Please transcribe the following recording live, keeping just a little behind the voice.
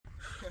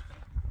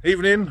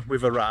Evening,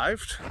 we've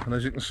arrived, and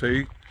as you can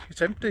see,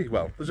 it's empty.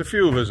 Well, there's a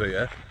few of us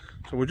here,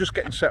 so we're just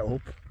getting set up,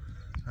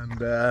 and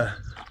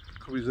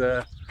Chloe's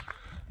there,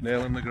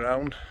 nailing the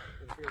ground.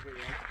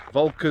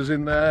 Volker's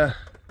in there,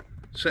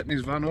 setting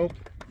his van up.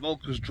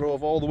 Volker's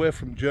drove all the way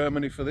from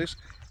Germany for this.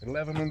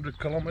 1,100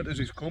 kilometres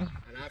he's come.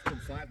 And I've come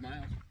 5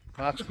 miles.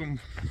 Mark's come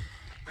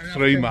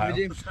 3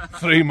 miles.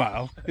 3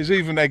 miles. He's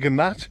even egging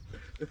that.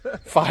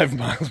 5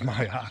 miles,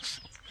 my ass.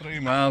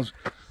 3 miles.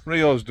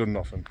 Rio's done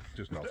nothing,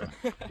 just nothing.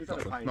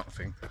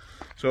 Nothing.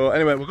 So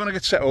anyway, we're going to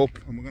get set up,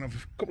 and we're going to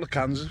have a couple of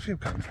cans, a few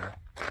cans there.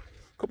 A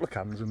couple of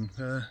cans, and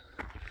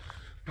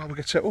while we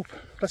get set up,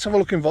 let's have a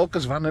look in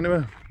Volker's van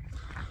anyway.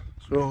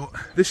 So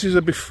this is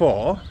a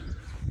before.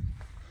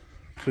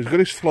 So he's got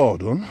his floor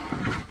done.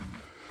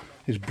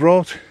 He's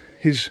brought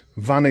his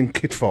van in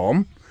kit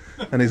form,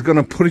 and he's going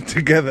to put it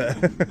together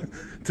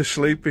to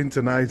sleep in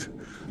tonight.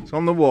 So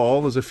on the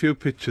wall, there's a few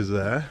pictures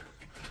there,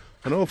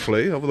 and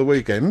hopefully over the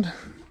weekend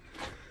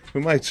we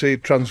might see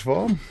it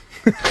transform.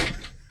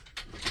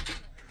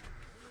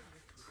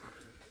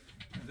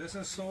 This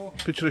is so.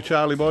 Picture of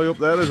Charlie Boy up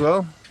there as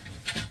well.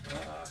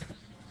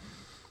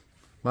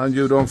 Mind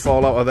you, don't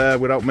fall out of there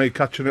without me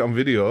catching it on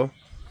video.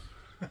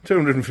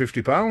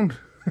 £250.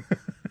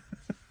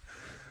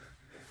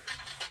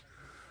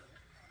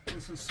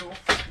 This is so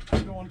I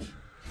don't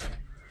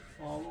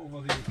fall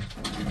over the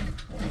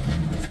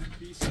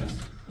pieces.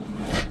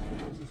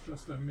 This is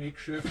just a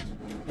makeshift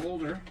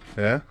holder.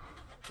 Yeah.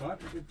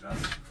 But it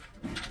does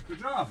the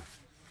job.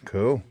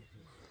 Cool.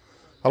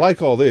 I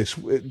like all this.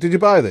 Did you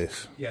buy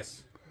this?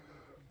 Yes.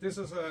 This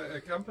is a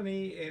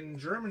company in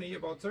Germany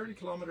about 30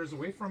 kilometers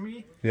away from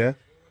me. Yeah.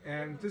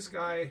 And this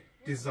guy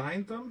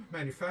designed them,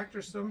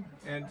 manufactures them,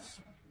 and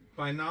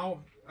by now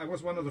I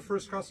was one of the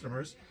first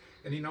customers,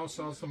 and he now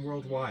sells them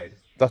worldwide.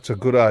 That's a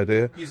good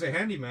idea. He's a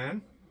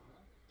handyman.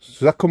 Does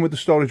that come with the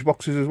storage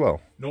boxes as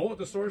well? No,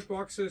 the storage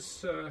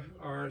boxes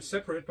are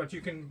separate, but you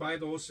can buy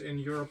those in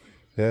Europe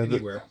They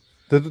anywhere.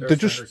 they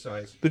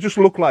just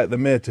look like they're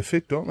made to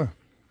fit, don't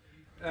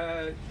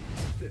they?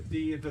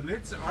 The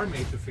lids are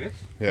made to fit.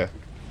 Yeah.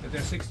 They're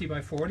 60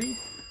 by 40,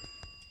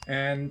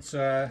 and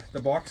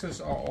the boxes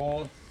are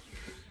all,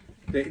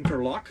 they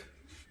interlock.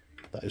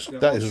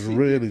 That is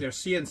really. They're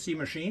CNC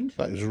machined.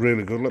 That is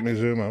really good. Let me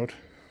zoom out.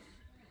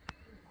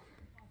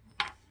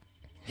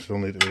 Still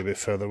need to be a bit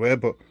further away,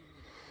 but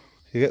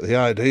you get the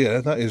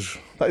idea. That is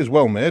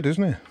well made,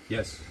 isn't it?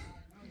 Yes.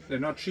 They're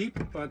not cheap,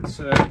 but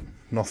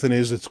nothing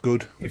is. It's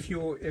good. If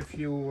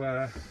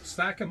you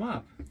stack them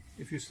up,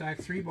 if you stack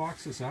 3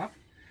 boxes up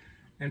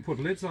and put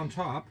lids on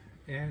top,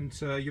 and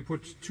you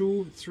put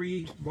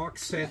 2-3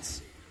 box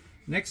sets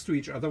next to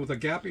each other with a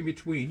gap in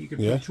between, you can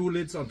put 2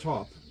 lids on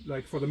top.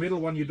 Like for the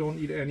middle one, you don't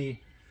need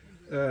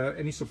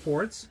any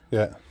supports.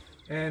 Yeah.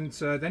 And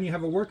then you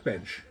have a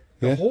workbench.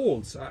 The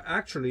holes are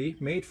actually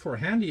made for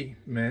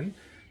handymen.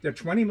 They're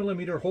 20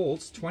 millimeter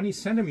holes, 20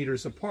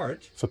 centimeters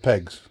apart. For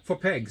pegs. For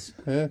pegs.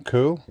 Yeah,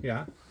 cool.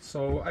 Yeah.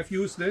 So I've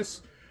used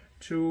this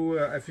to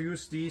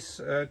these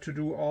to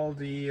do all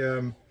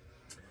the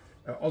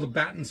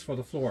battens for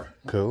the floor.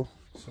 Cool.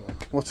 So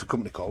what's the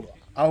company called?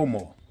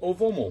 Ovomo.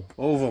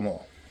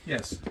 Ovomo.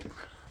 Yes.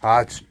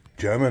 Ah, it's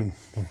German.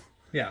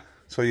 Yeah.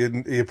 So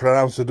you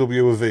pronounce the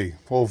W with V.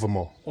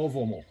 Ovomo.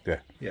 Ovomo. Yeah.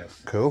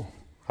 Yes. Cool.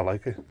 I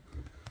like it.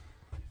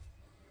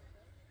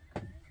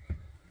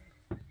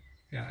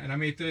 Yeah, and I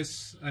made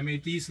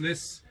these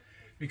lists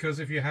because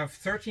if you have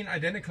 13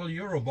 identical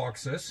Euro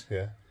boxes,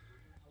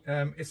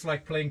 it's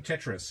like playing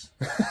Tetris.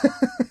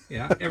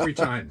 Yeah, every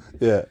time.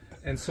 Yeah.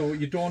 And so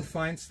you don't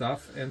find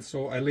stuff, and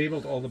so I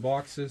labeled all the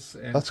boxes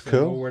and that's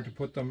cool. know where to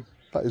put them.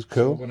 That is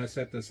cool. So when I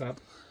set this up.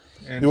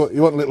 And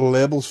you want little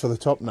labels for the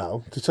top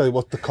now to tell you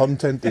what the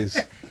content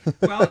is.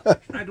 Well,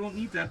 I don't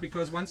need that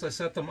because once I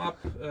set them up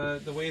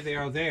the way they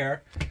are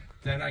there,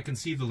 then I can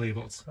see the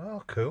labels.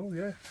 Oh, cool!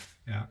 Yeah.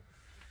 Yeah.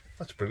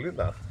 That's brilliant.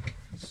 That.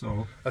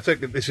 So I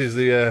take it this is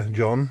the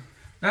John.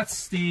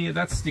 That's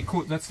the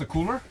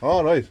cooler.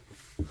 Oh, right.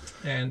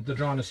 And the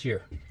John is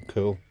here.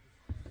 Cool.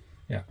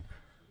 Yeah.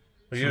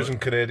 We're using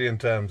Canadian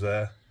terms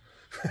there.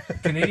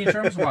 Canadian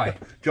terms? Why?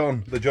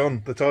 John, the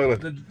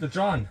toilet. The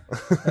John.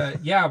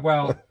 Yeah,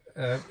 well,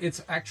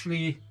 it's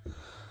actually,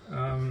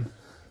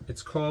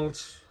 it's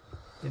called,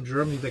 in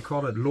Germany they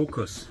call it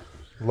Locus.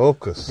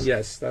 Locus?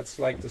 Yes, that's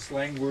like the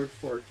slang word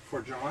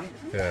for John.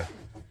 Yeah.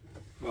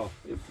 Well,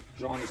 if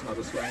John is not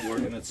a slang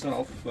word in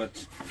itself, but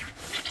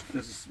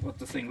this is what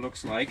the thing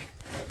looks like.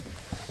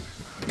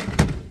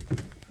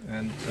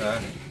 And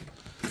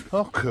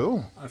oh,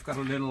 cool. I've got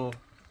a little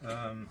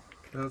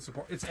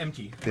support. It's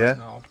empty right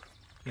now,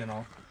 you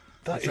know.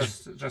 That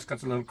is just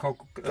got a little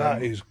cocoa.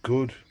 That is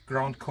good.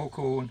 Ground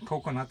cocoa and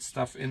coconut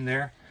stuff in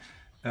there.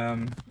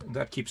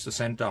 That keeps the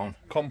scent down.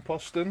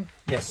 Composting?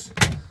 Yes.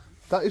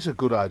 That is a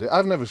good idea.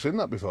 I've never seen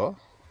that before.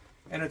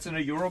 And it's in a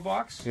Euro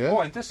box. Yeah.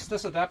 Oh, and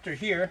this adapter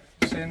here,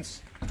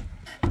 since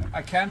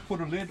I can't put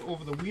a lid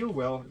over the wheel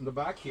well in the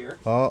back here.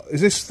 Oh,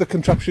 is this the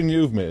contraption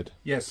you've made?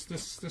 Yes,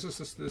 this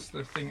is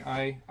the thing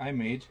I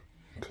made.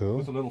 Cool.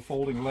 With a little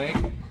folding leg.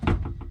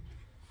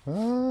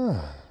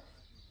 Ah.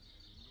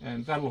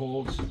 and that'll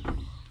hold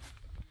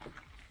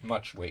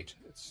much weight.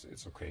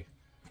 It's okay.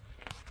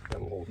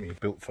 That'll hold me.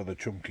 Built for the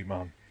chunky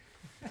man.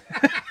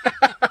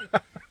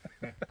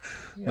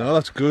 No,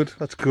 that's good.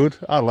 That's good.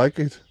 I like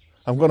it.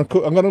 I'm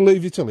gonna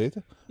leave you till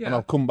later, and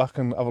I'll come back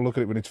and have a look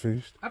at it when it's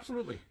finished.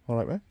 Absolutely. All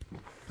right, mate.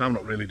 I'm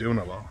not really doing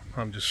a lot.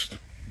 I'm just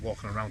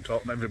walking around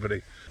talking to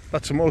everybody.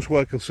 That's the most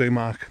work you'll see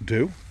Mark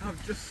do.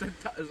 I've just said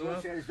that as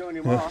well.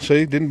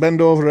 See, didn't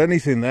bend over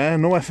anything there.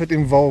 No effort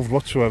involved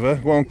whatsoever.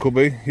 Go on,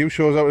 Cubby. You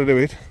show us how to do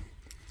it.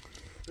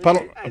 Hey,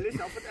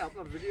 listen, I'll put it up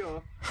on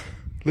video.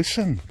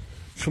 Listen,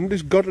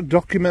 somebody's got to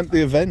document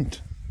the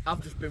event.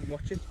 I've just been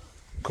watching.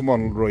 Come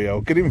on,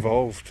 Rio, get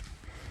involved.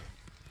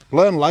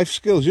 Learn life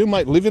skills. You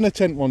might live in a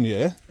tent one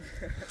year.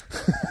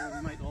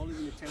 We might all live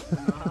in a tent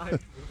one year.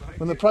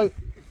 When the price...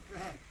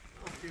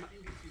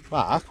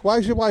 Mark, why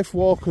is your wife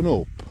walking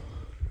up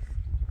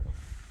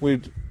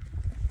with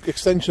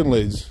extension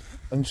lids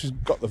and she's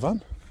got the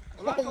van?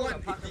 Well, I don't want to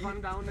pack the van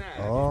down there.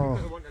 Oh.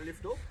 Because I want to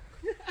lift up.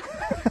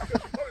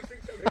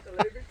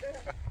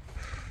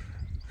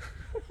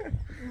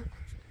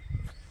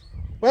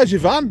 Where's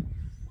your van?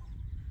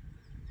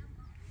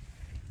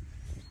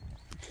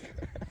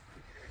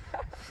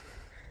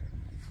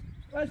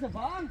 Where's the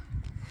van?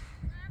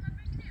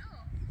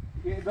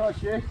 Yeah, no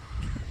shit.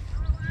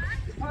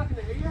 You're parking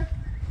it here?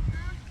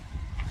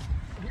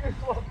 You're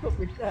walked up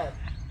with that.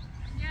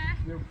 Yeah.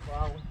 You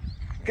pal.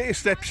 Get your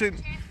steps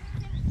in.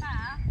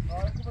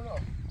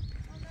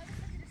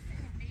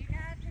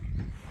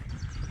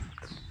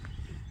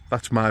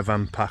 That's my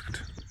van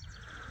packed.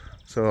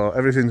 So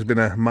everything's been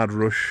a mad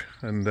rush,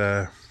 and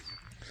I've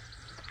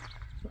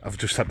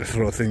just had to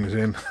throw things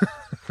in.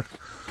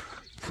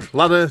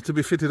 Ladder to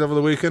be fitted over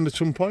the weekend at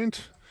some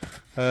point.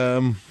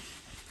 The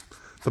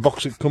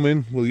box that come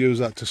in, we'll use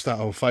that to start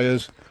our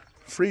fires.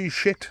 Free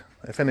shit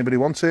if anybody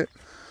wants it.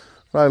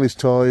 Riley's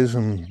toys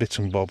and bits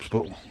and bobs,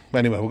 but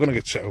anyway, we're going to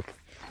get set up.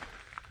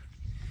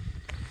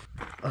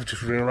 I've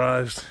just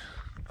realised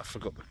I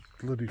forgot the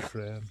bloody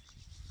frame.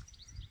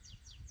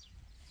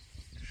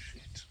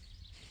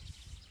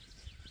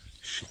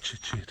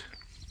 Shit.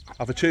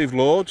 I've achieved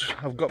loads.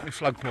 I've got my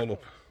flagpole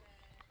up.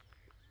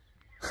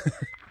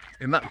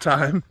 In that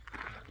time,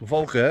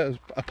 Volker has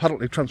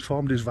apparently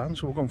transformed his van,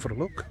 so we're going for a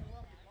look.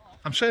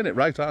 I'm saying it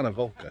right, aren't I,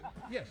 Volker?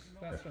 Yes,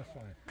 that's fine.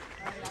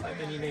 How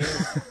many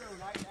names?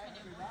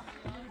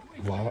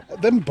 Wow,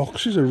 them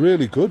boxes are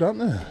really good, aren't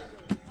they?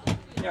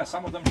 Yeah,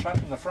 some of them shut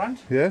in the front.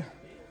 Yeah.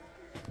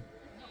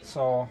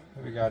 So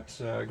we got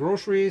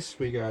groceries,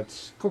 we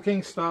got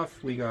cooking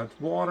stuff, we got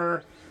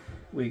water,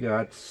 we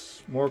got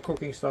more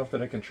cooking stuff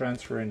that I can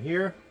transfer in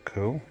here.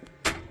 Cool.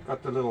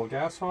 Got the little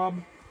gas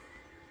hob,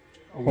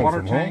 a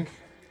water tank,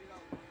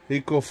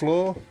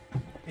 EcoFlow,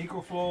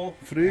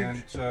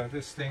 fridge, and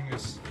this thing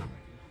is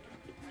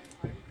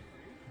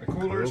the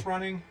cooler is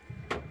running.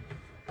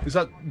 Is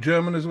that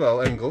German as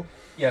well, Engel?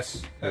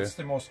 Yes, that's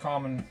the most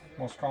common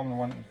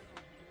one.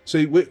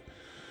 See,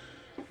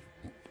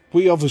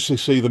 we obviously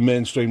see the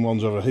mainstream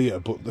ones over here,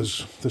 but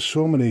there's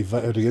so many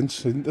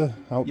variants, isn't there,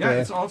 out there?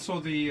 Yeah, it's also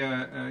the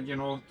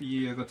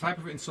the type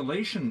of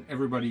insulation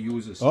everybody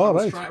uses. Oh,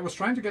 I was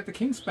trying to get the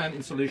Kingspan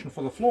insulation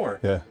for the floor.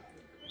 Yeah.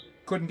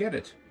 Couldn't get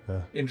it.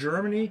 Yeah. In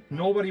Germany,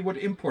 nobody would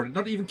import it.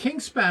 Not even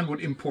Kingspan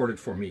would import it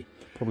for me.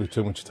 Probably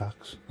too much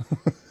tax.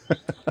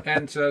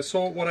 And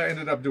so what I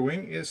ended up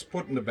doing is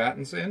putting the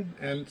battens in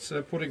and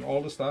putting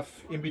all the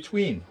stuff in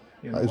between.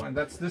 You know, and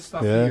that's this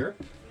stuff here.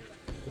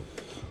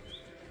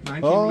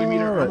 19mm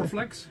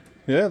Armorflex.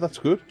 Yeah, that's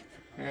good.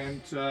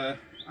 And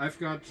I've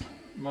got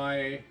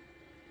my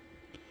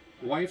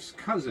wife's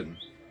cousin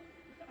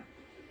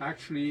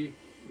actually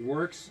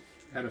works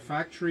at a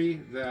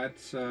factory that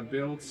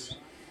builds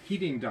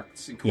heating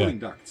ducts and cooling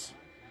ducts.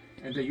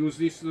 And they use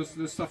this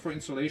stuff for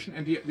insulation,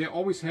 and they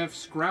always have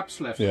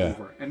scraps left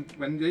over. And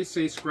when they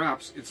say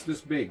scraps, it's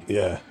this big.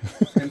 Yeah.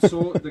 And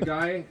so the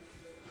guy,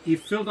 he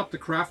filled up the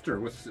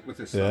crafter with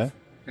this stuff.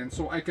 And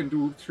so I can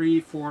do 3,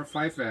 4,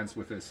 5 vans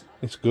with this.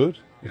 It's good.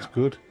 It's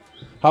good.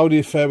 How do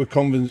you fare with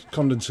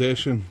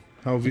condensation?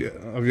 How have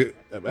you?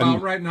 Well,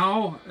 right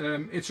now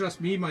it's just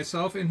me,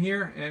 myself in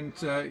here, and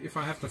if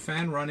I have the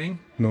fan running,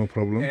 no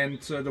problem. And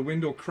the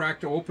window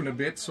cracked open a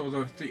bit so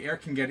the air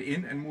can get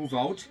in and move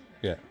out.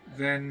 Yeah.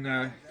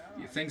 Then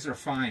things are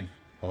fine.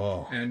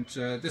 Oh. And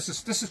this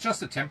is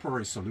just a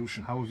temporary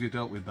solution. How have you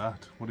dealt with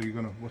that?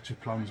 What's your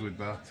plans with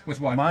that? With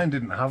what? Mine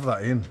didn't have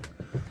that in.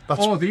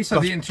 These are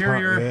the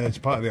interior. It's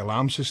part of the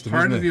alarm system.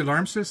 Part of the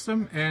alarm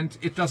system, and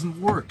it doesn't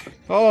work.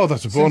 Oh,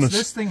 that's a bonus.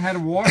 Since this thing had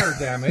water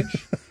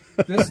damage,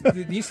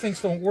 these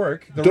things don't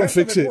work. Don't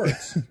fix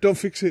it. Don't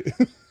fix it.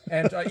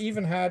 And I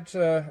even had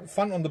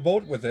fun on the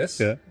boat with this.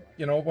 Yeah.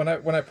 You know, when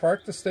I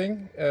parked this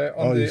thing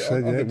on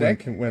the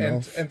deck,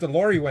 and the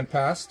lorry went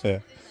past.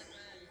 Yeah.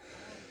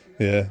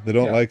 Yeah, they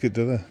don't like it,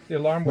 do they? The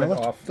alarm went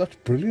off. That's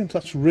brilliant.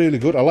 That's really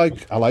good. I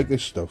like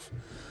this stuff.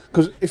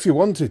 Because if you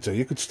wanted to,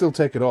 you could still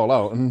take it all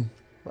out and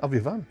have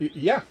your van.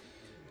 Yeah.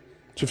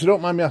 So if you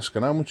don't mind me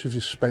asking, how much have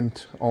you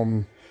spent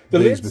on the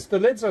lids? The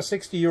lids are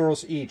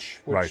 €60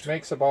 each, which right.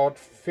 makes about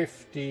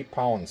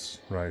 £50.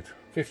 Right.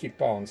 50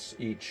 pounds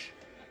each.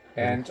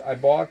 And I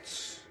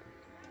bought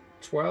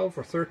 12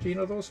 or 13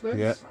 of those lids.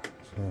 Yeah.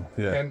 So,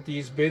 yeah. And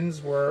these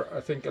bins were,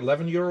 I think,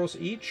 11 euros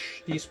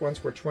each. These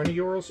ones were 20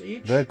 euros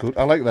each. They're good.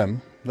 I like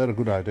them. They're a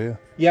good idea.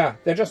 Yeah,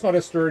 they're just not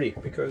as sturdy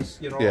because,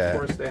 you know, Yeah. of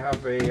course they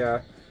have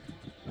a...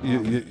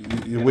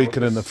 You're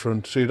weaker in the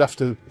front, so you'd have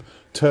to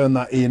turn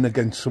that in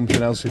against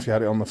something else if you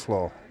had it on the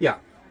floor. Yeah.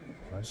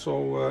 Right.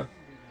 So...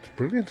 it's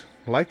brilliant.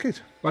 I like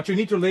it. But you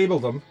need to label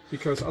them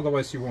because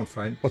otherwise you won't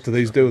find. What do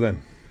these do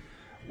then?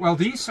 Well,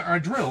 these are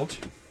drilled.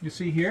 You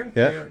see here?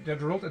 Yeah. They're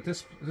drilled at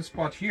this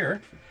spot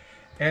here.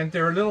 And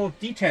there are little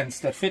detents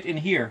that fit in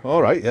here.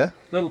 All right, yeah.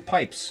 Little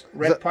pipes,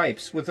 red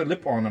pipes with a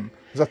lip on them.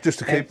 Is that just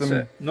to keep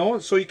them? No,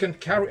 so you can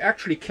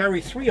actually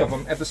carry 3 of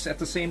them at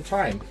the same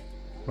time.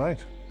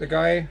 Right. The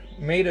guy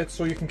made it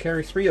so you can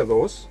carry 3 of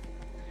those.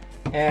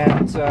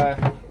 And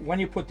when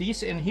you put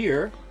these in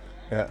here,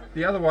 yeah,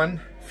 the other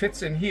one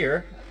fits in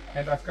here.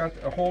 And I've got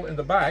a hole in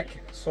the back.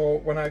 So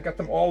when I got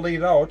them all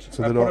laid out,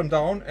 so I put them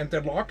down and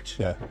they're locked.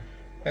 Yeah.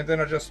 And then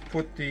I just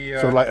put the...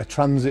 so like a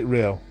transit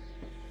rail,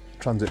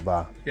 transit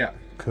bar. Yeah.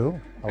 Cool.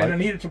 I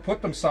needed to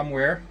put them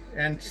somewhere,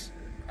 and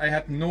I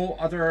had no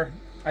other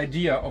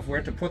idea of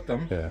where to put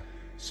them. Yeah.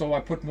 So I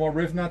put more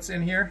riv nuts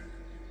in here.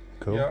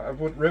 Cool. Yeah, I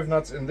put riv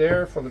nuts in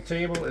there for the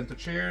table and the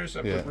chairs.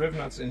 I put riv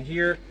nuts in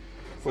here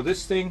for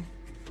this thing.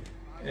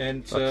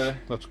 And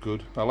that's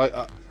good. I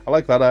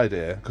like that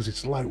idea because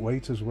it's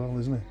lightweight as well,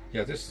 isn't it?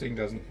 Yeah, this thing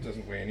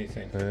doesn't weigh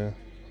anything. Yeah.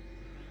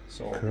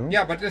 So cool.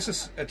 yeah, but this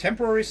is a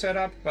temporary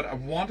setup. But I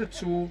wanted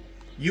to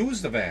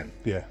use the van.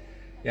 Yeah.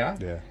 Yeah.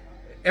 Yeah.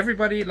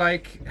 Everybody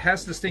like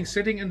has this thing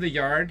sitting in the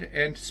yard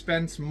and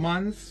spends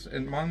months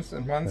and months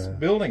and months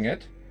building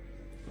it,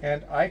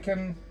 and I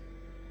can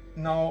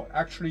now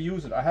actually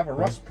use it. I have a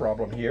rust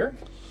problem here.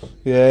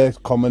 Yeah, it's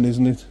common,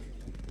 isn't it?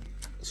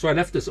 So I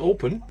left this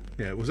open.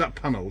 Yeah, was that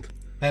panelled?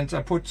 And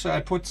I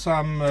put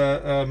some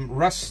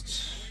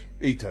rust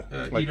eater,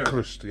 like eater.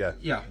 crust. Yeah.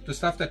 Yeah, the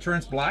stuff that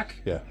turns black.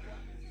 Yeah.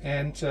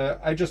 And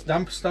I just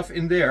dump stuff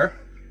in there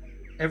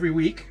every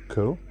week.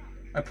 Cool.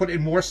 I put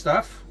in more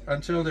stuff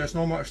until there's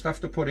no more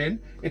stuff to put in.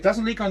 It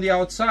doesn't leak on the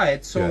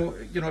outside, so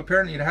you know,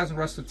 apparently it hasn't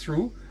rusted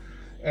through.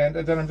 And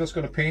then I'm just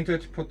going to paint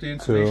it, put the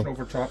insulation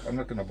over top. I'm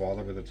not going to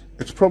bother with it.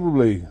 It's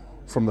probably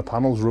from the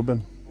panels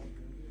rubbing.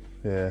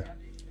 Yeah.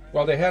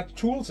 Well, they had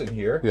tools in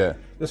here. Yeah.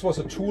 This was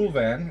a tool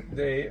van.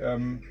 They,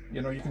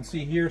 you know, you can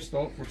see here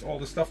still with all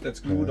the stuff that's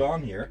glued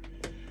on here.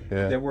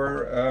 Yeah. There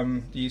were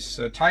these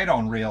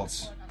tie-down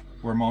rails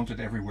were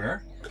mounted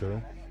everywhere.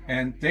 Cool.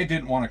 And they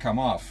didn't want to come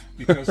off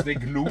because they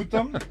glued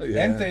them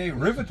and they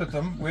riveted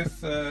them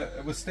with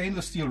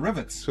stainless steel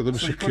rivets. So they were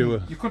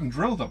secure. You couldn't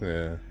drill them.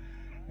 Yeah.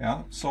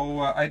 Yeah. So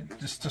I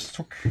just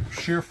took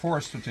sheer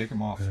force to take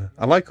them off. Yeah.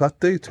 I like that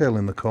detail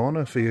in the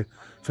corner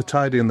for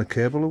tidying the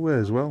cable away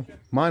as well.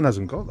 Mine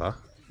hasn't got that.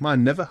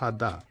 Mine never had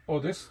that. Oh,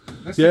 this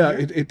yeah,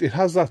 it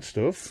has that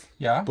stuff.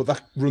 Yeah. But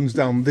that runs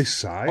down this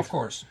side. Of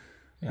course.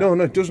 Yeah. No,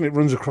 it doesn't. It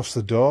runs across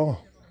the door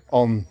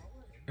on.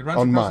 It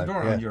runs across the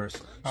door on yours.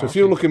 So if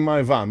you look in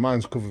my van,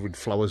 mine's covered with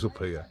flowers up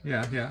here.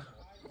 Yeah, yeah.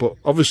 But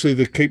obviously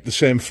they keep the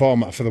same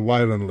format for the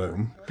wiring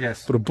loom.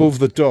 Yes. But above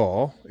the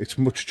door, it's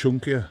much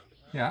chunkier.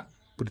 Yeah.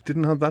 But it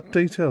didn't have that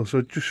detail, so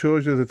it just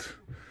shows you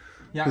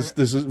that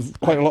there's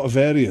quite a lot of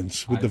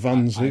variance with the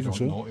vans. I don't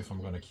know if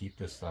I'm going to keep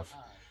this stuff.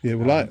 Yeah,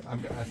 well,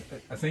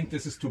 I think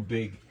this is too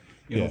big.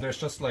 You know, there's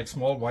just like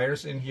small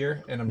wires in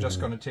here, and I'm just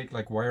going to take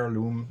like wire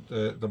loom,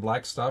 the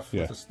black stuff,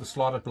 the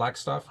slotted black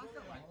stuff,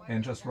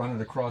 and just run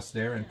it across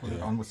there and put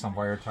it on with some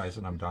wire ties,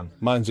 and I'm done.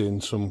 Mine's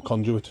in some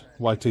conduit,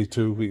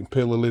 YT2. We can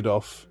peel the lid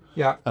off.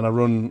 Yeah. And I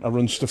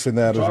run stuff in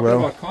there as well. Talking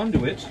about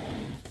conduit,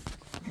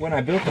 when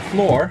I built the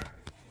floor,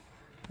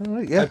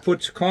 I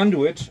put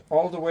conduit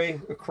all the way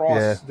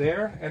across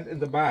there and in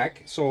the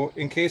back, so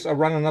in case I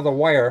run another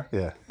wire.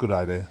 Yeah, good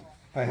idea.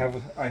 I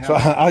have. So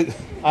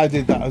I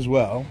did that as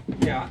well.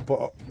 Yeah.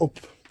 But up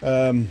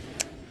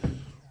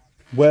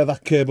where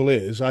that cable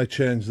is, I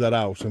changed that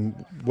out, and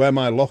where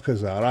my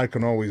lockers are, I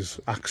can always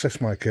access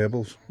my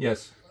cables.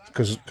 Yes.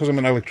 Because I'm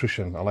an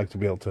electrician, I like to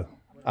be able to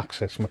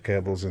access my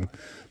cables and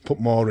put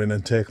more in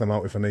and take them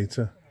out if I need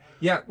to.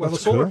 Yeah. Well,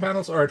 That's the solar cool.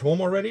 panels are at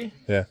home already.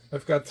 Yeah.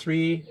 I've got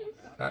 3.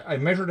 I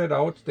measured it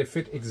out. They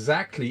fit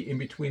exactly in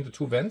between the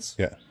 2 vents.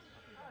 Yeah.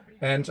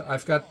 And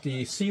I've got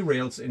the C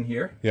rails in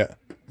here. Yeah.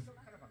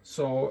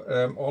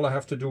 So all I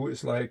have to do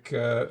is like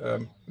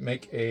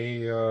make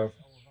a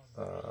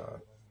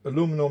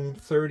aluminum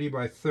 30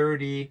 by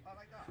 30.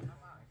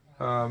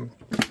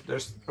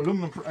 There's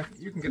aluminum.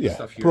 You can get the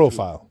stuff here.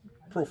 Profile.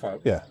 Too.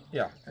 Profile. Yeah.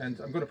 Yeah. And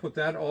I'm going to put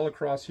that all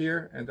across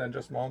here, and then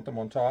just mount them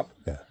on top.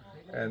 Yeah.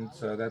 And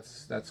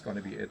that's going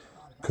to be it.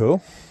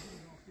 Cool.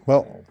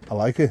 Well, I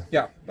like it.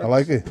 Yeah. I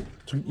like it.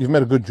 You've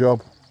made a good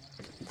job.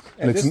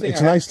 And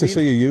it's nice to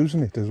see you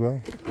using it as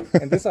well.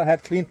 And this I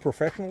had cleaned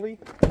professionally.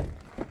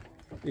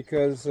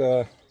 Because,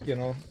 you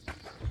know,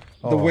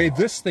 the way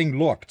this thing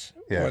looked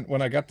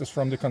when I got this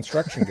from the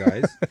construction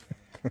guys,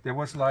 there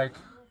was like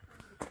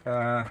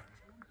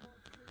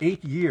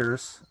 8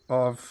 years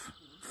of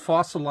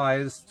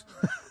fossilized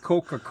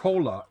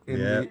Coca-Cola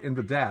in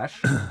the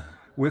dash.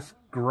 with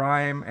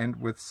grime and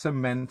with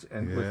cement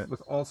and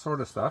with all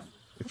sort of stuff.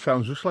 It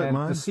sounds just like and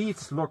mine. The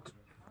seats looked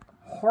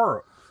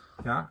horrible.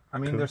 Yeah, I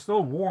mean, they're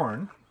still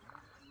worn.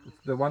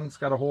 The one's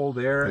got a hole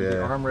there, and the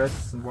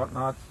armrests and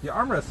whatnot. The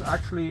armrests,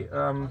 actually,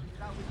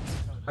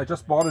 I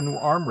just bought a new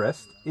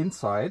armrest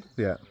inside.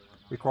 Yeah.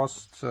 It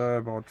cost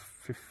about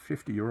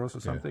 50 euros or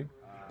something.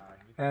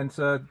 And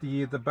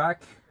the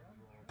back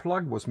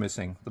plug was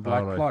missing, the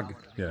black plug.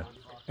 Yeah.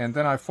 And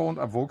then I phoned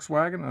a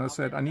Volkswagen and I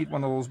said, I need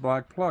one of those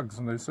black plugs.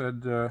 And they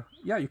said,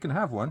 yeah, you can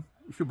have one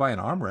if you buy an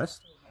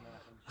armrest.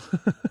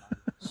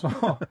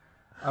 So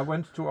I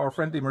went to our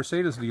friendly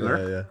Mercedes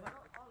dealer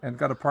and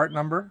got a part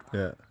number.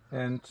 Yeah.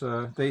 And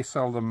they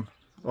sell them.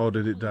 Oh,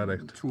 did it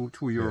direct? 2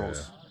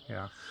 euros.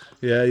 Yeah.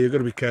 Yeah, you've got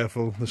to be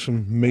careful. There's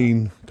some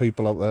mean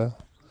people out there.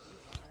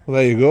 Well,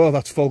 there you go.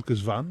 That's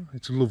Volker's van.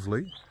 It's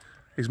lovely.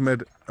 He's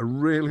made a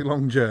really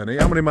long journey.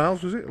 How many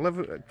miles was it?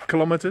 11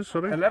 kilometres,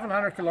 sorry?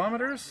 1,100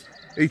 kilometers.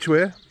 Each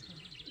way?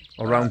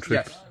 Or round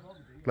trip? Yes.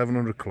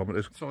 1,100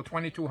 kilometres. So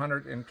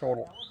 2,200 in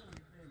total.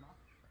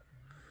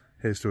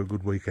 Here's to a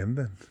good weekend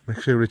then.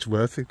 Make sure it's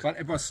worth it. But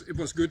it was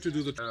good to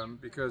do the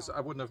because I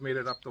wouldn't have made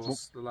it up the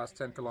last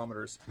 10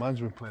 kilometers. Mine's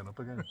been playing up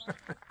again.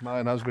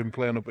 Mine has been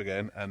playing up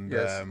again, and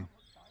I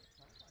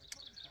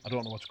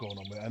don't know what's going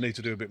on with it. I need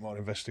to do a bit more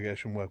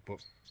investigation work, but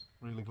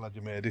really glad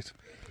you made it.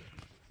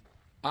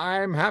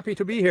 I'm happy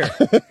to be here.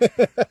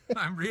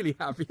 I'm really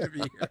happy to be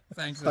here.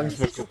 Thanks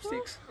for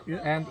chopsticks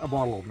and a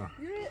bottle opener.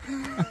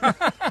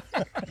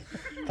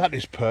 That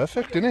is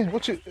perfect, isn't it?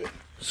 What's it?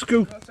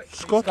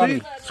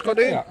 Scotty?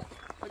 Scotty? Yeah.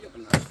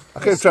 I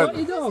keep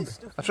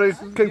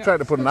trying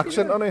to put an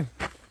accent on it.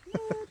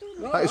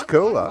 That is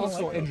cool, that.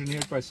 Also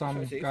engineered by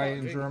some guy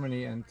in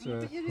Germany and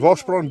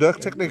Vorsprung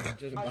Dirktechnik.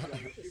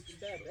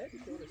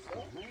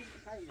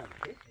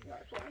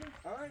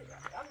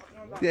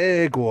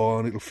 Yeah, go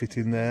on, it'll fit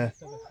in there.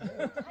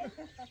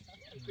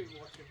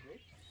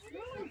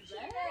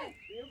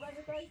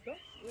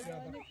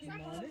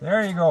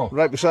 there you go.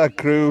 Right beside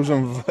Cruise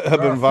and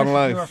Urban Van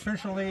Life. You're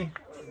officially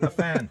a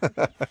fan.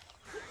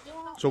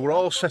 So we're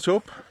all set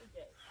up.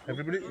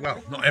 Everybody,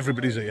 well, not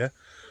everybody's here.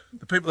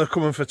 The people that are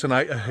coming for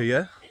tonight are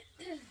here.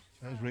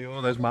 There's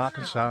Rio, there's Mark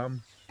and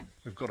Sam.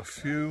 We've got a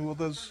few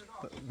others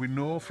that we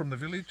know from the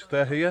village.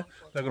 They're here.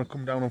 They're going to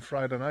come down on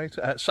Friday night,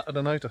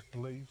 Saturday night, I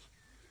believe.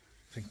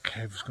 I think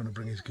Kev's going to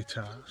bring his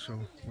guitar, so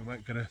we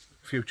might get a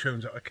few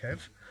tunes out of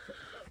Kev.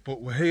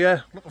 But we're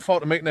here. Looking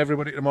forward to meeting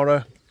everybody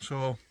tomorrow.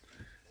 So,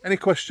 any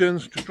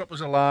questions, just drop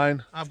us a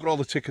line. I've got all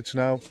the tickets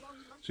now, so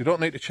you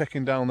don't need to check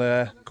in down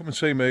there. Come and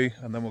see me,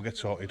 and then we'll get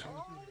sorted.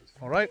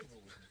 All right?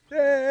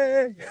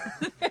 Yay!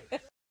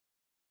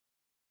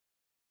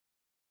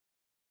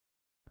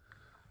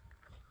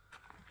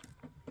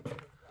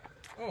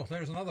 Oh,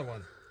 there's another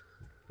one.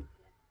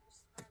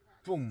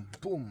 Boom,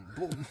 boom,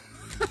 boom.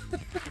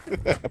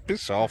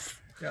 Piss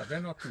off. Yeah,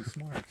 they're not too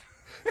smart.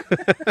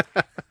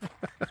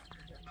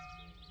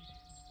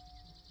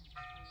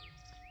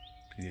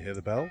 Can you hear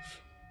the bells?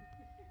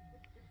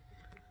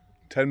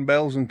 10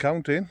 bells and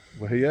counting.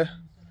 We're here.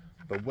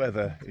 The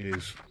weather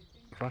is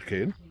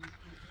cracking.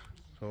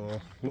 So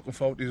looking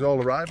forward to you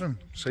all arriving.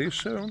 See you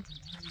soon.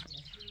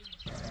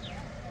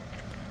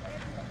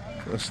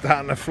 We're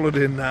starting to flood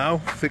in now,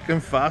 thick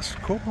and fast.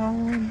 Come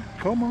on,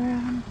 come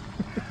on.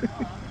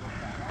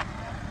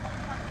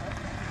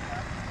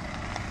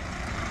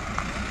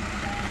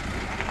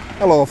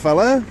 Hello,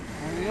 fella.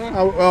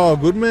 Oh,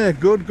 good mate.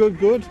 Good, good,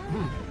 good.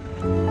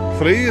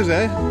 3 years,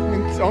 eh?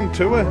 On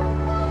tour.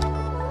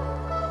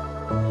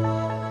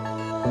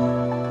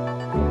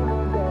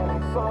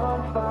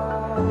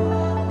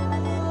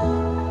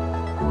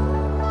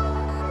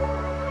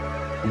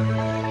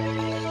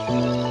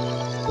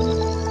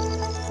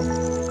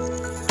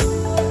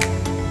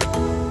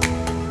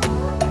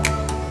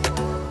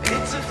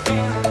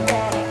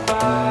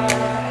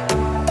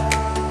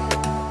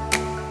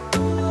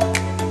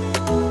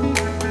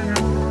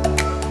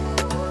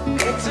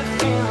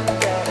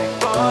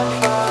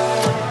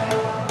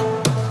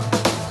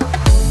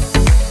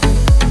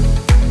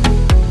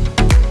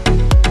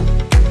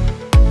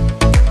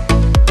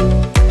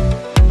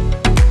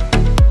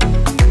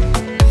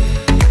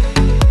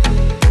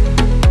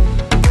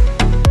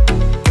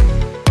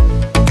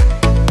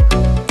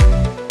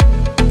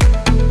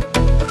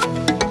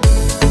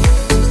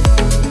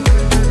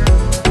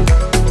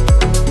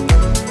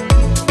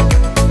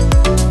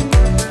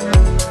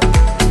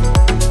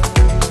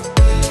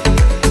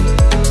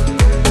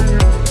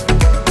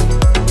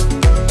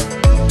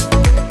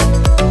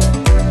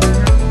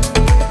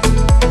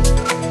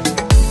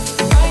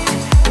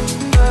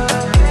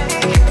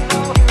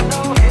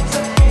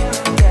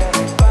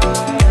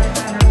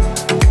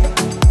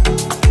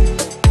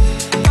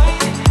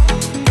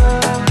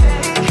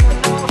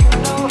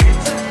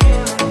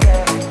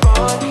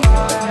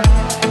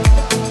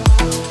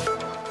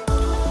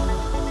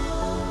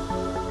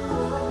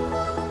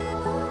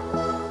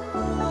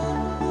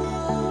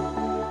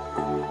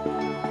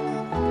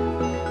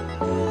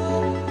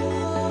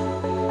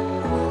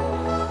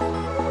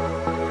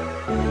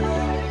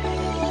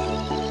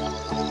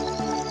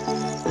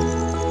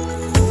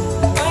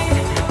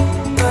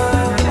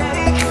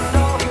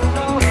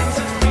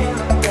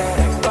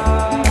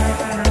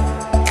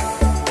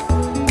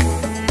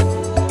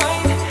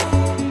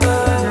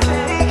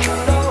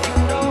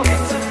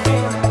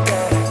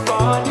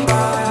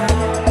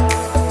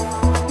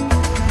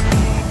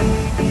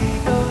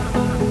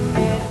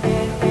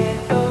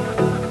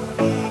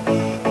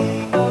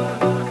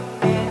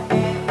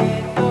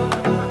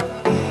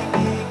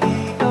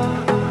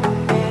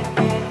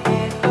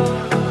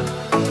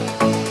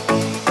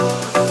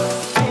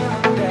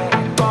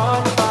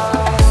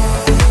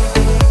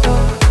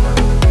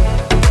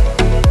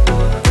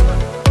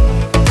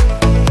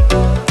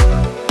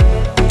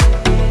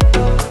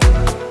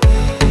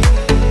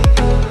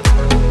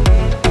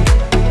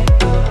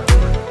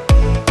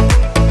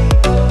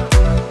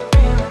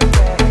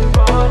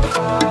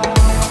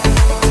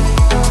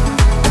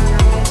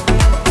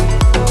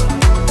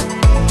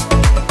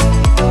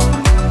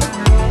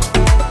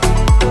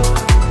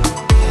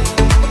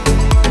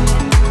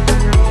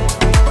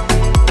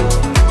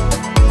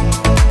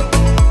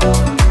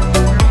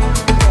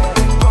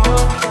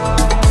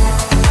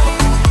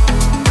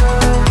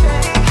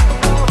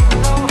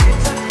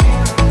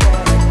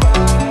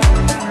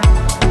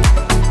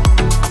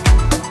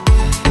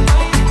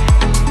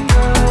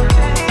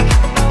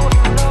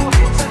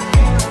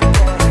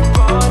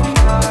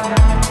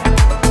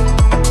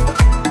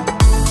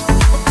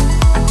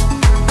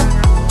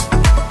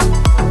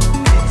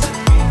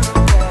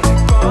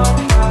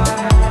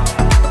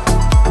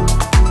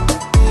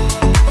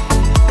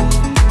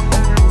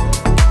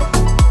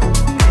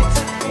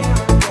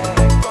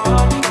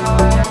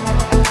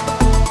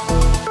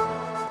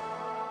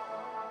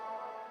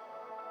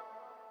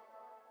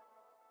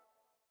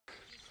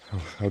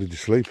 How did you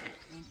sleep?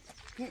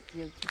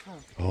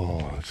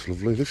 Oh, it's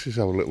lovely. This is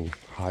our little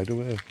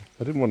hideaway.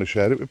 I didn't want to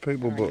share it with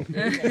people, but...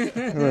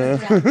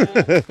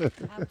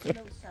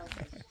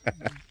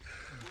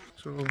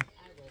 So,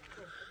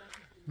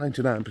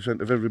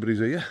 99% of everybody's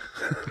here.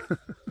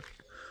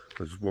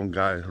 There's one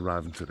guy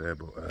arriving today,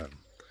 but I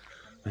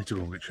need to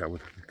go and get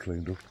showered and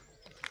cleaned up.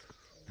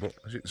 But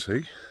as you can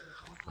see,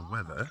 the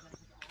weather,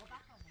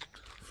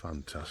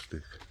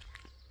 fantastic.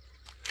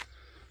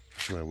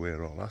 That's where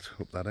we're all at,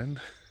 up that end.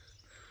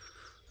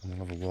 And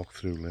we'll have a walk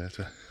through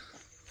later,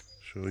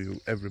 show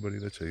you everybody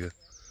that's here.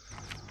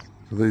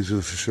 So these are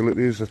the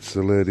facilities, that's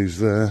the ladies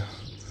there,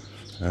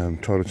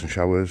 toilets and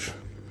showers,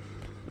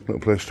 little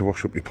place to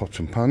wash up your pots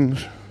and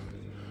pans,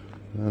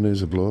 and here's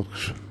the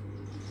blokes.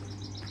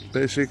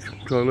 Basic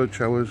toilet,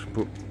 showers,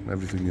 but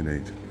everything you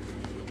need.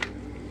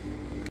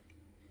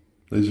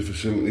 These are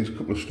facilities, a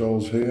couple of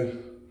stalls here,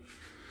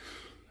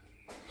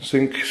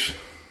 sinks,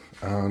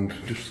 and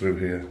just through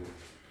here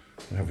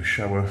we have a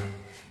shower,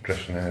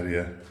 dressing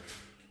area,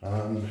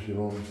 and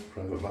your own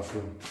private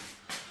bathroom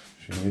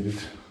if you need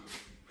it.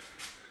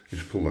 You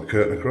just pull that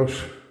curtain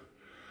across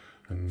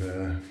and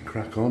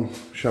crack on.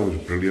 Shower's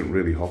brilliant,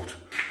 really hot.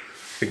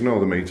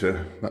 Ignore the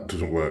meter, that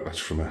doesn't work, that's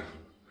from a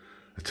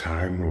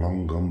time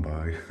long gone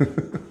by.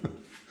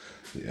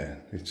 Yeah,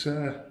 it's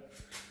like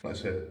I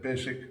said,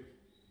 basic,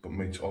 but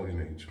meets all your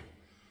needs.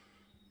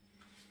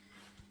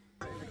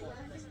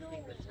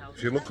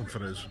 If you're looking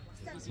for us,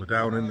 we're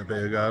down in the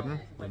beer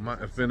garden. We might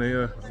have been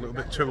here a little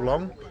bit too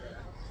long,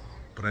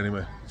 but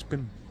anyway, it's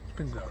been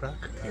good crack.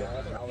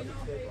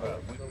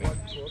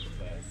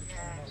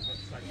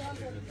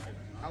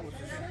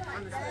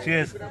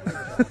 Cheers.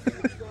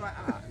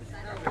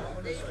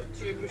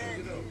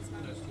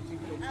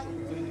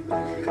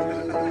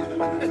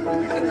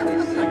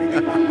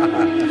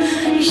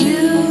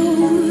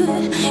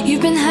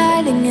 You've been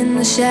hiding in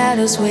the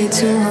shadows way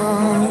too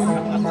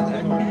long.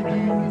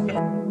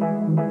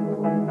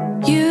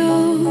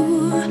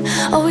 You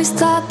always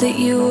thought that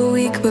you were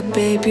weak, but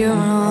babe, you're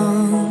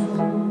wrong.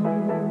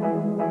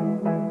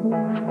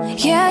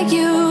 Yeah,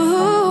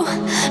 you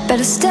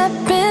better step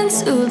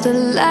into the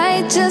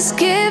light, just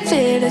give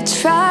it a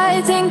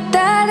try. Think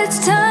that it's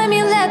time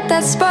you let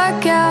that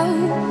spark out.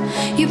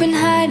 You've been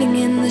hiding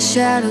in the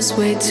shadows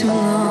way too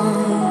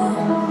long.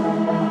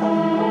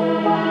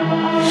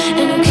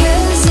 And who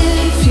cares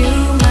if you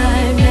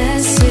might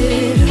mess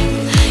it up?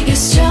 You're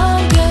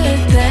stronger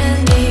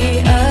than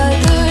the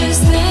others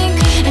think.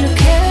 And who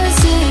cares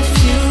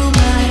if you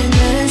might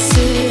mess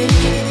it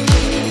up?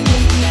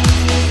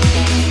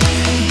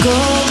 Go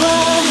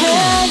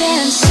ahead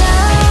and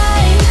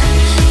shine,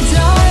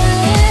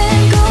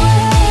 darling, go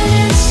ahead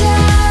and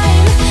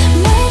shine,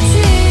 my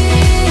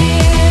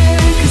dear.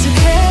 'Cause who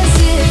cares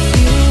if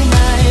you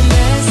might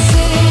mess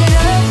it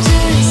up?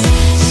 Just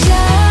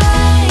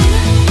shine.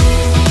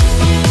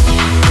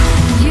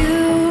 You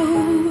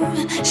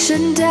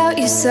shouldn't doubt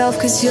yourself,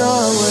 'cause you're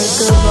a work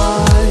of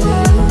art.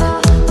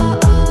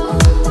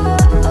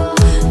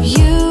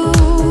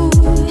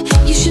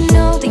 You should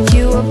know that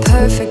you are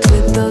perfect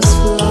with those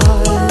flaws.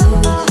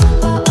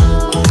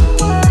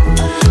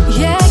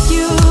 Yeah,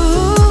 you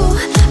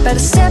better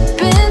step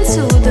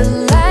into the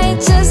light,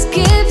 just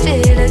give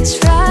it a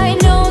try.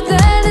 Know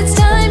that it's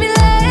time you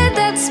let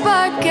that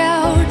spark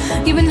out.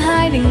 You've been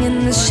hiding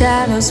in the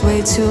shadows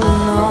way too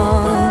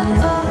long.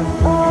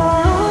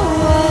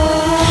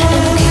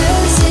 And who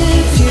cares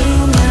if you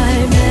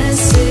might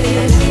mess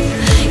it?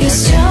 You're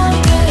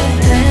stronger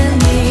than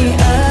the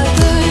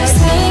others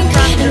think.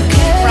 And who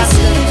cares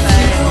if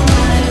you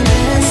might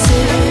mess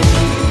it?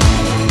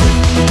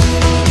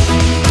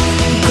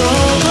 Go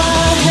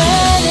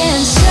ahead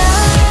and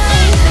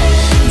shine,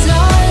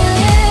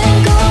 darling,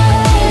 go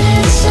ahead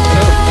and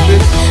shine,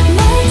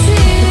 my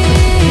dear.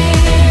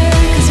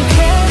 'Cause who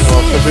cares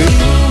if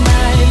you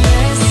might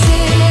mess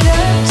it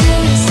up?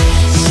 Just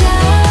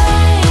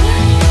shine,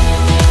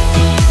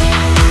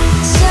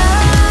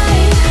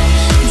 shine,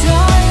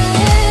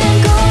 darling,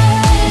 go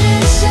ahead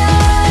and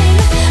shine,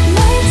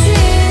 my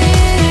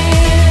dear.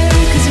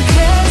 'Cause who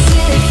cares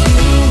if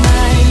you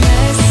might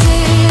mess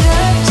it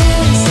up?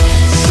 Just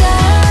shine.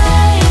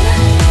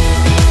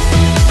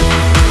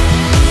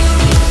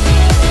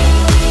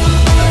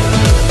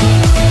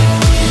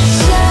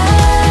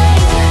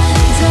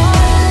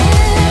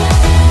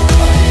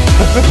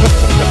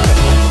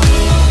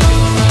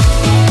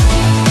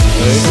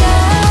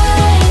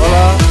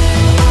 Hola.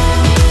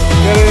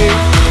 Gary.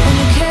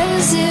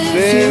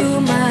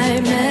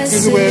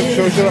 Give the wave,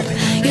 show us your-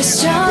 You're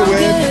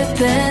stronger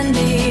than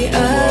the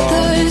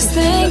others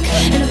think.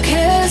 And who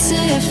cares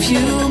if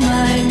you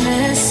might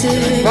miss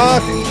it?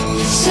 Mark.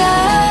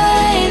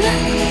 Shine,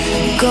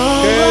 go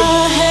Good.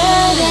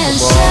 ahead and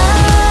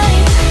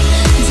shine,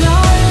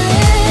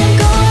 darling,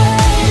 go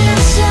ahead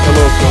and shine.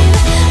 Hello, son.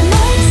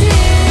 My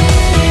dear,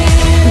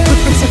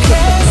 'cause who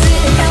cares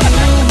if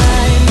you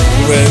might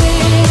miss Wave.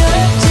 it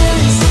up?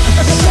 Just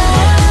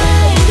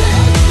shine,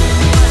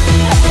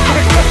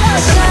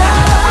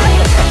 shine,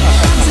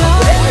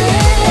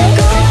 darling,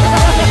 go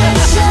ahead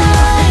and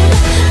shine,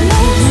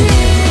 my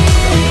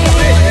dear.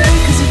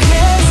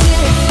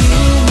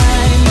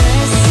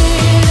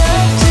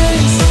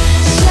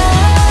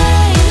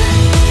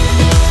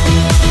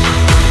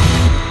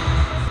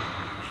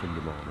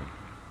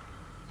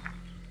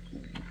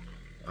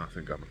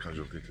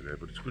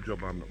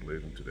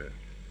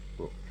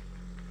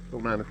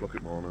 About 9 o'clock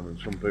in the morning and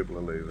some people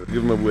are leaving.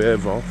 Give them a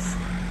wave off.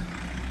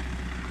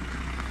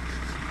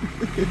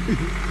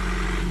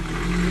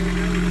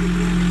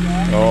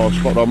 Oh,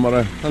 spot on,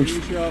 Murray.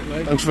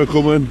 Thanks for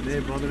coming.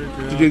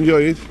 Did you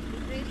enjoy it?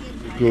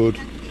 Good.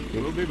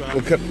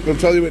 We'll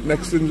tell you what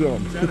next thing's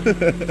on.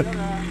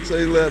 See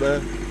you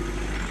later.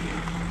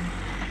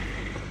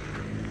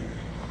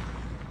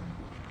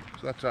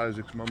 So that's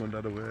Isaac's mum and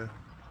dad away.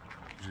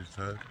 As you've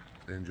heard,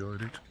 they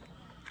enjoyed it.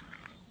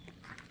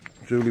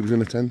 Julie was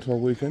in a tent all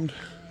weekend,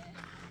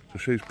 so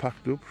she's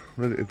packed up,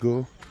 ready to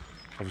go.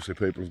 Obviously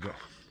people have got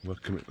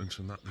work commitments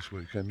and that this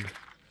weekend,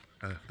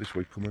 this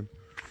week coming.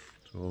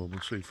 So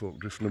we'll see folk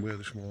drifting away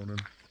this morning,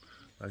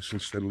 nice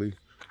and steadily.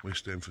 We're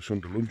staying for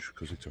Sunday lunch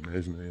because it's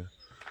amazing here,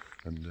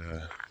 and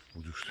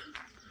we'll just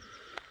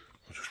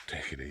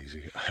take it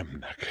easy.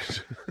 I'm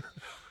knackered.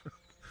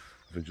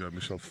 I've enjoyed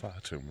myself far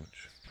too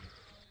much.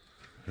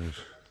 There's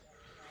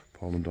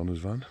Paul and Donna's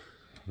van,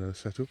 they're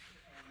set up.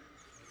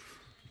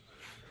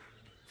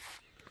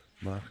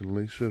 Mark and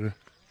Lisa are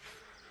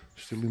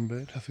still in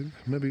bed, I think,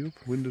 maybe up,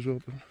 windows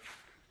open.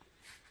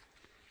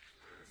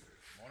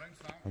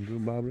 I'm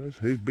doing Barbara's.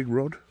 Here's Big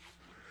Rod,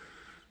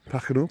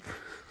 packing up,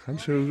 and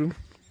Susan.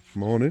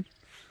 Morning.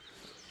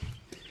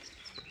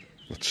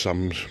 That's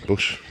Sam's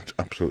bus. It's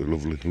absolutely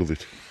lovely, love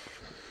it.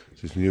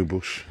 It's his new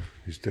bus.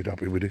 He's dead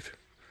happy with it.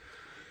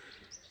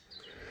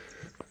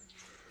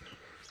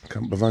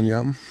 Campervan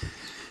Yam.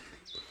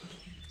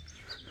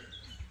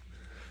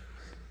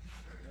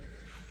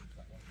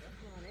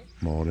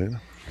 Morning.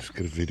 Just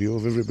get a video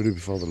of everybody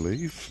before they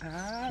leave.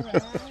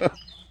 Right.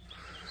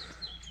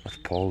 That's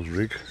Paul's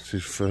rig. It's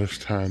his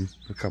first time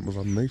at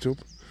Campervan Meetup.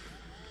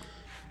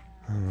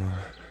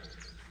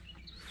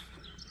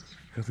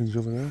 Everything's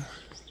over there.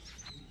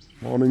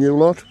 Morning, you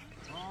lot.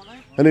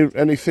 Morning.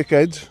 Any thick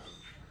heads?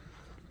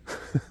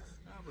 We're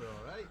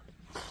all right.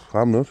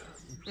 I'm not.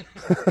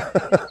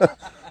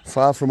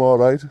 Far from all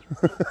right.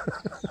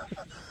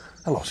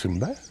 I lost him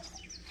there.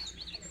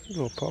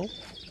 Hello, Paul.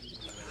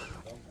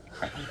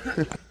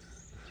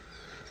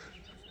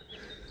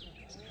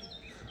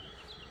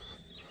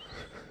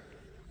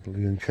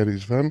 Lee and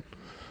Kerry's van.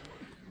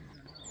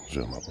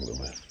 Zoom up a little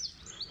bit.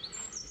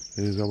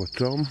 Here's our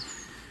Tom.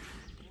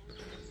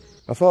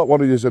 I thought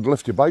one of you had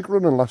left your bike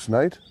running last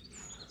night.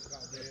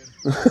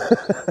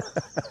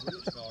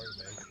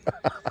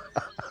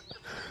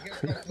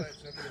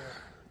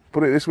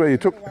 Put it this way, you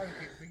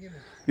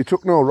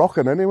took no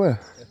rocking anyway.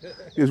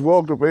 You just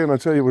walked up here and I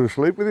tell you were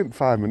asleep within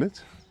 5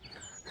 minutes.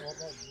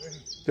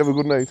 Did you have a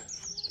good night?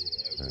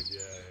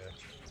 Yeah.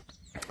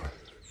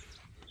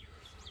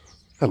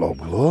 Hello,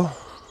 Willow.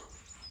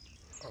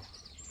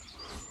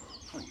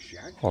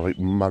 All right,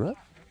 Mara.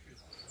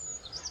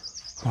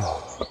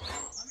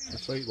 I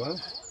sleep well.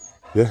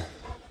 Yeah.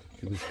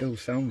 It was still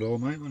sound all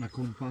night when I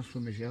come past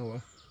from the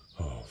shower.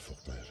 Oh,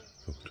 fuck, mate.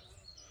 Fucked.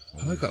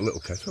 I like that little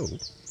kettle.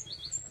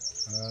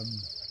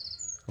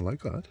 I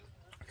like that.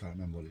 I can't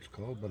remember what it's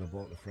called, but I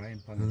bought the frying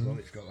pan as well.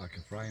 It's got like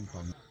a frying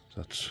pan.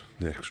 That's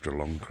the extra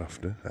long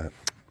Crafty,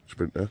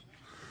 Sprinter.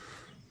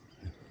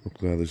 Look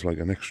there, there's like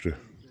an extra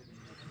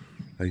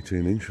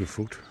 18-inch of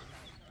foot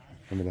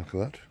on the back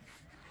of that.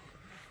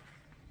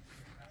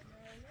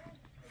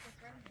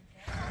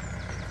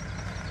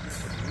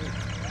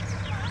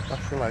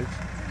 That's the light.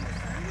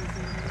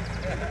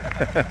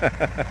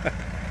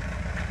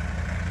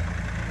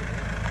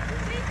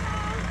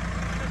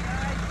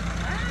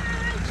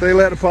 See you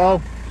later,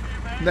 Paul.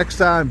 Next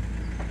time.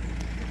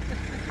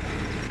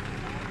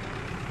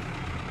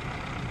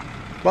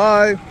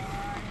 Bye.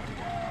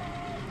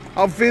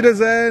 Auf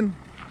Wiedersehen.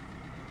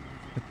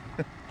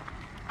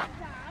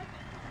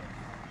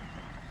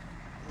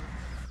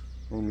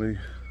 Only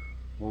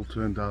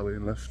Walter and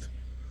Darlene left.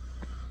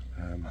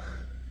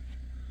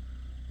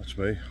 That's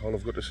me. All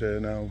I've got to say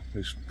now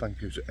is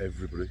thank you to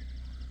everybody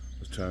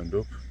that's turned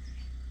up,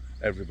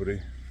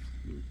 everybody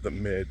that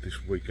made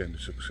this weekend a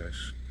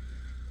success.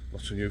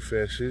 Lots of new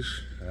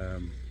faces.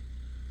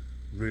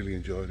 Really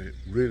enjoyed it,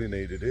 really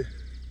needed it.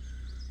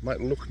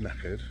 Might look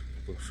knackered,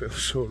 but I feel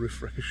so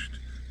refreshed.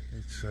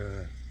 It's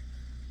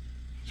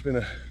been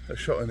a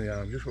shot in the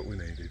arm, just what we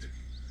needed.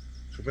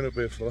 So I've been up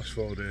here for the last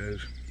 4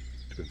 days.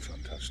 It's been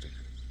fantastic.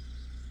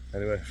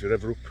 Anyway, if you're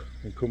ever up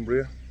in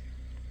Cumbria,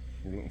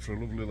 you're looking for a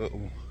lovely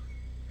little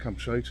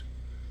campsite,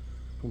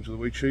 come to the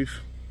Wheatsheaf.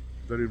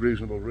 Very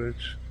reasonable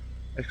rates,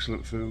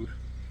 excellent food,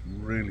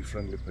 really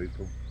friendly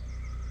people.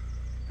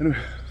 Anyway,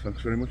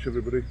 thanks very much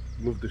everybody,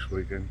 loved this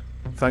weekend.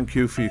 Thank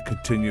you for your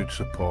continued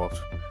support.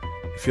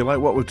 If you like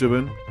what we're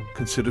doing,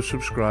 consider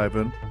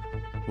subscribing,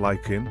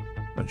 liking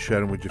and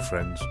sharing with your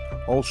friends.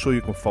 Also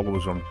you can follow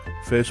us on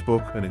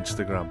Facebook and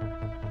Instagram.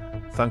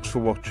 Thanks for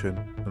watching,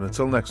 and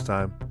until next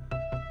time,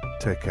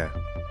 take care.